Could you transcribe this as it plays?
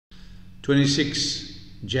26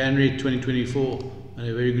 January 2024, and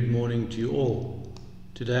a very good morning to you all.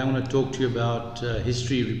 Today I want to talk to you about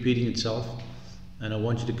history repeating itself, and I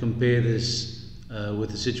want you to compare this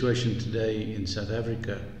with the situation today in South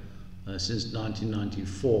Africa since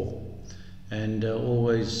 1994. And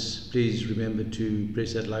always please remember to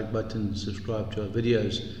press that like button, subscribe to our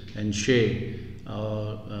videos, and share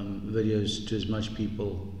our videos to as much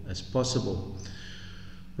people as possible.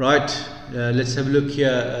 Right, let's have a look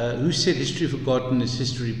here. Who said history forgotten is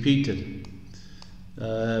history repeated?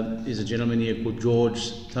 Is a gentleman here called George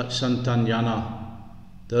Santayana.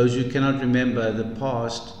 Those who cannot remember the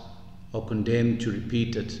past are condemned to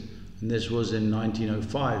repeat it. And this was in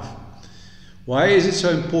 1905. Why is it so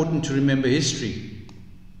important to remember history?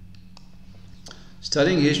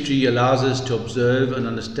 Studying history allows us to observe and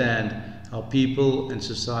understand how people and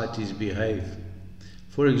societies behave.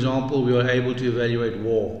 For example, we are able to evaluate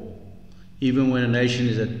war, even when a nation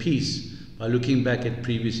is at peace, by looking back at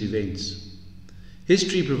previous events.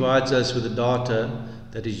 History provides us with the data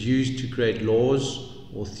that is used to create laws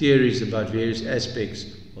or theories about various aspects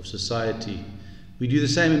of society. We do the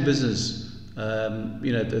same in business.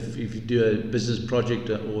 If you do a business project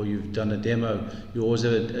or you've done a demo, you always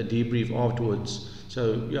have a debrief afterwards.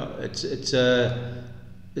 So yeah,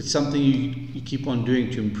 it's something you keep on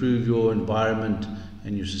doing to improve your environment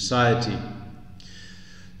and your society.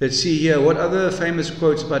 Let's see here, what other famous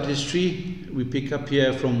quotes about history we pick up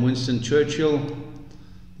here from Winston Churchill.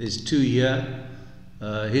 There's two here.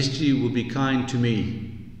 History will be kind to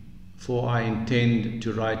me, for I intend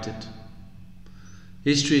to write it.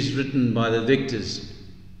 History is written by the victors.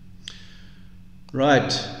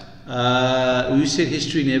 Right. Who said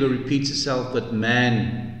history never repeats itself, but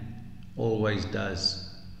man always does?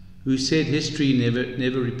 Who said history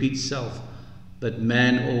never repeats itself, but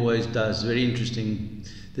man always does? Very interesting.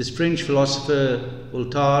 This French philosopher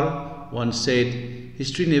Voltaire once said,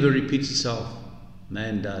 history never repeats itself,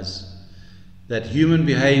 man does. That human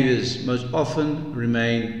behaviors most often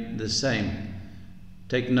remain the same.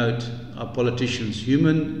 Take note, our politicians,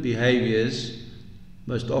 human behaviors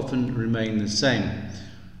most often remain the same.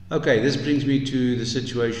 Okay, this brings me to the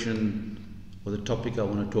situation or the topic I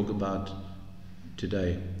want to talk about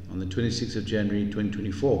today on the 26th of January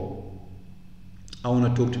 2024. I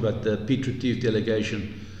want to talk to you about the Piet Retief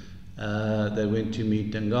delegation that went to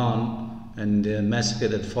meet Gaan and the massacre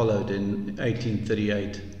that followed in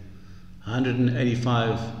 1838,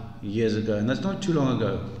 185 years ago, and that's not too long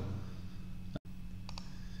ago.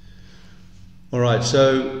 Alright,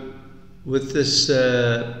 so with this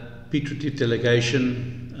Piet Retief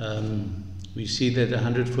delegation, we see that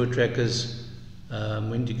 100 foot trackers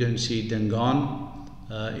went to go and see Gaan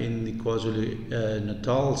in the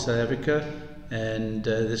KwaZulu-Natal, South Africa, and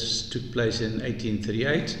this took place in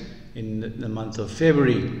 1838 in the month of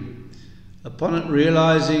February. Upon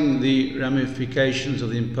realizing the ramifications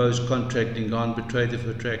of the imposed contract, Gaan betrayed the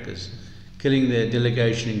foot trackers, killing their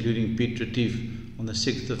delegation, including Piet Retief, on the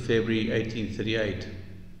 6th of February 1838.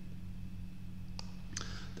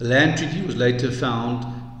 The land treaty was later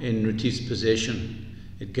found in Retief's possession.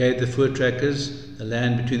 It gave the fur trackers the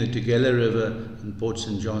land between the Tugela River and Port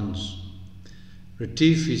St. John's.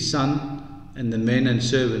 Retief, his son, and the men and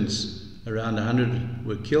servants, around 100,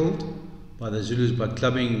 were killed by the Zulus by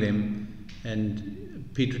clubbing them, and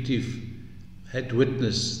Piet Retief had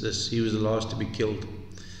witnessed this. He was the last to be killed.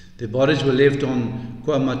 Their bodies were left on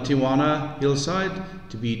KwaMatiwana hillside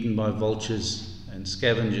to be eaten by vultures and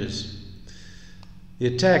scavengers. The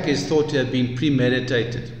attack is thought to have been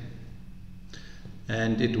premeditated,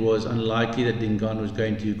 and it was unlikely that Gaan was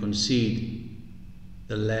going to concede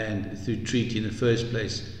the land through treaty in the first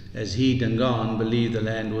place, as he, Gaan, believed the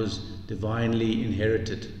land was divinely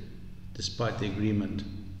inherited, despite the agreement.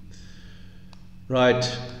 Right.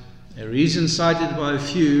 A reason cited by a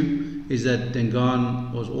few is that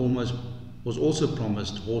Gaan was also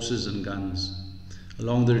promised horses and guns,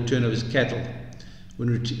 along with the return of his cattle. When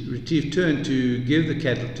Retief turned to give the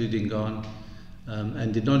cattle to Gaan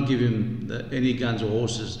and did not give him any guns or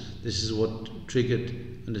horses, this is what triggered,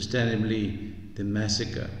 understandably, the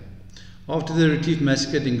massacre. After the Retief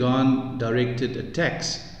massacre, Gaan directed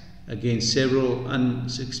attacks against several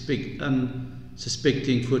unsuspecting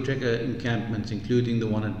foot tracker encampments, including the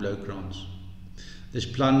one at Blokrans. This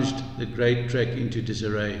plunged the Great Trek into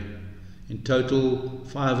disarray. In total,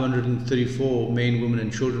 534 men, women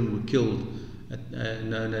and children were killed,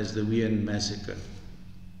 known as the Wien Massacre.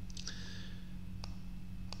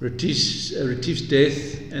 Retief's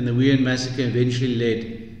death and the Wien Massacre eventually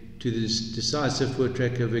led to this decisive foot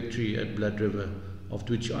tracker victory at Blood River,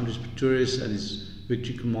 after which Andries Pretorius and his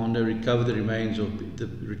victory commando recovered the remains of the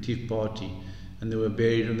Retief party and they were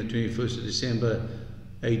buried on the 21st of December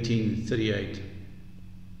 1838.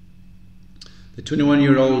 The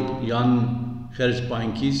 21-year-old Jan Gerus,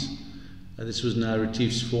 this was now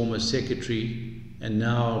Retief's former secretary and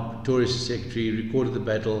now Pretorius' secretary, recorded the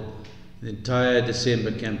battle, the entire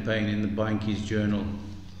December campaign in the Baantjies journal.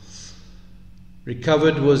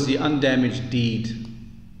 Recovered was the undamaged deed,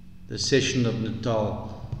 the Session of Natal,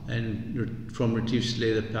 and from Retief's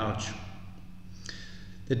leather pouch.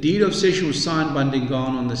 The deed of session was signed by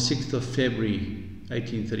Gaan on the 6th of February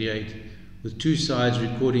 1838, with two sides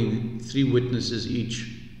recording 3 witnesses each.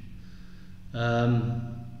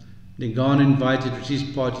 Gaan invited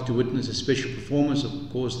Retief's party to witness a special performance. Of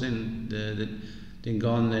course, then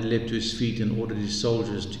Gaan then leapt to his feet and ordered his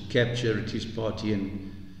soldiers to capture Retief's party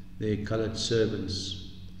and their coloured servants.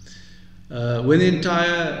 When the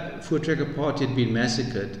entire voortrekker party had been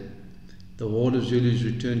massacred, the horde of Zulus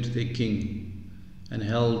returned to their king and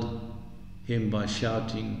held him by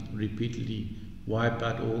shouting repeatedly, "Wipe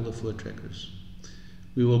out all the voortrekkers.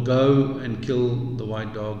 We will go and kill the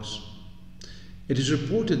white dogs." It is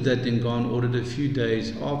reported that Gaan ordered a few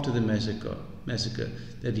days after the massacre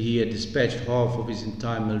that he had dispatched half of his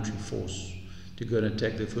entire military force to go and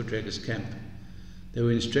attack the voortrekkers' camp. They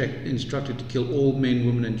were instructed to kill all men,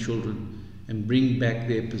 women and children and bring back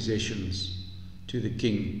their possessions to the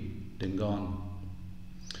king, Gaan.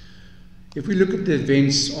 If we look at the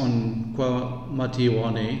events on Kwa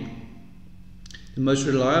Matiwane, the most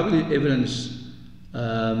reliable evidence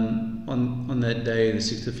on that day, the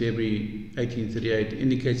 6th of February 1838,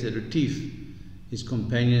 indicates that Retief, his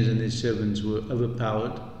companions and their servants were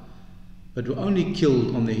overpowered, but were only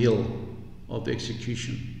killed on the hill of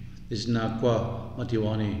execution. This is now Kwa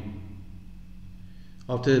Matiwane.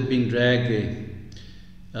 After being dragged there,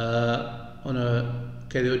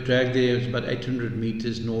 they were dragged there, it was about 800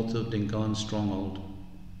 meters north of Gaan's stronghold.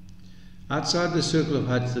 Outside the circle of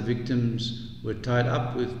huts, the victims were tied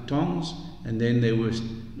up with tongs, and then they were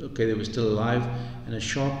still alive, and a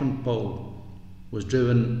sharpened pole was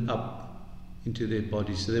driven up into their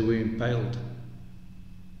bodies, so they were impaled.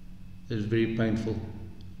 It was very painful,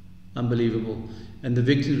 unbelievable. And the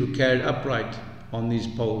victims were carried upright on these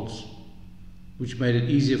poles, which made it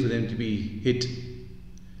easier for them to be hit.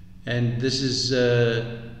 And this is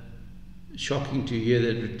shocking to hear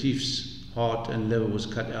that Retief's heart and liver was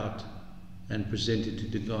cut out and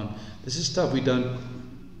presented to Gaan. This is stuff we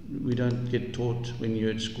don't get taught when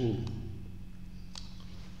you're at school.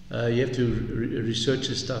 You have to research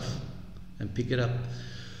this stuff and pick it up.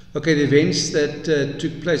 Okay, the events that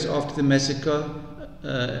took place after the massacre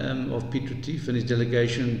of Piet Retief and his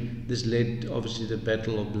delegation, this led obviously to the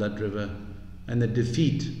Battle of Blood River and the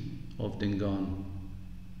defeat of Gaan.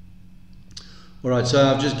 Alright, so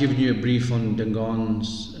I've just given you a brief on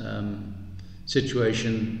Gaan's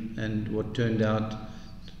situation and what turned out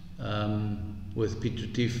with Piet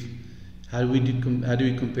Retief. How do we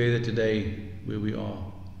compare that today where we are?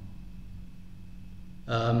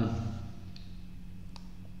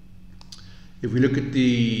 If we look at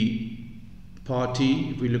the party,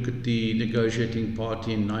 if we look at the negotiating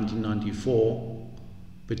party in 1994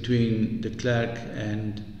 between de Klerk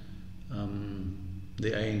and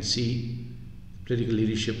the ANC, political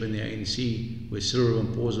leadership in the ANC, where Cyril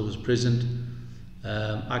Ramaphosa was present,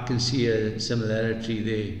 I can see a similarity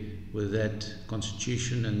there with that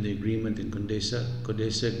constitution and the agreement in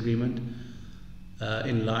Codesa agreement,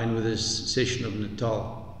 in line with this Session of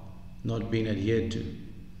Natal not being adhered to.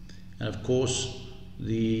 And of course,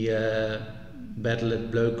 the battle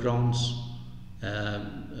at Blaukrans,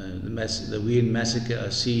 the Wien massacre, I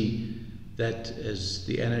see that as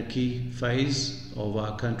the anarchy phase of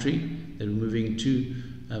our country that we're moving to.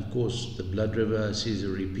 And of course, the Blood River sees a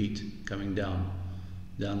repeat coming down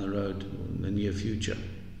the road in the near future.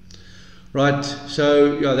 Right,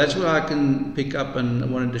 so yeah, that's what I can pick up, and I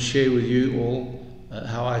wanted to share with you all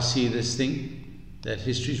how I see this thing, that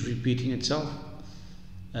history is repeating itself.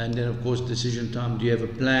 And then of course, decision time. Do you have a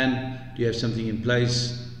plan? Do you have something in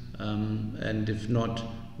place? And if not,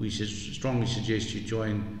 we should strongly suggest you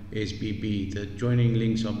join SBB. The joining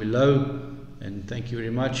links are below, and thank you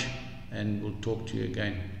very much, and we'll talk to you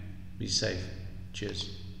again. Be safe.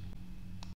 Cheers.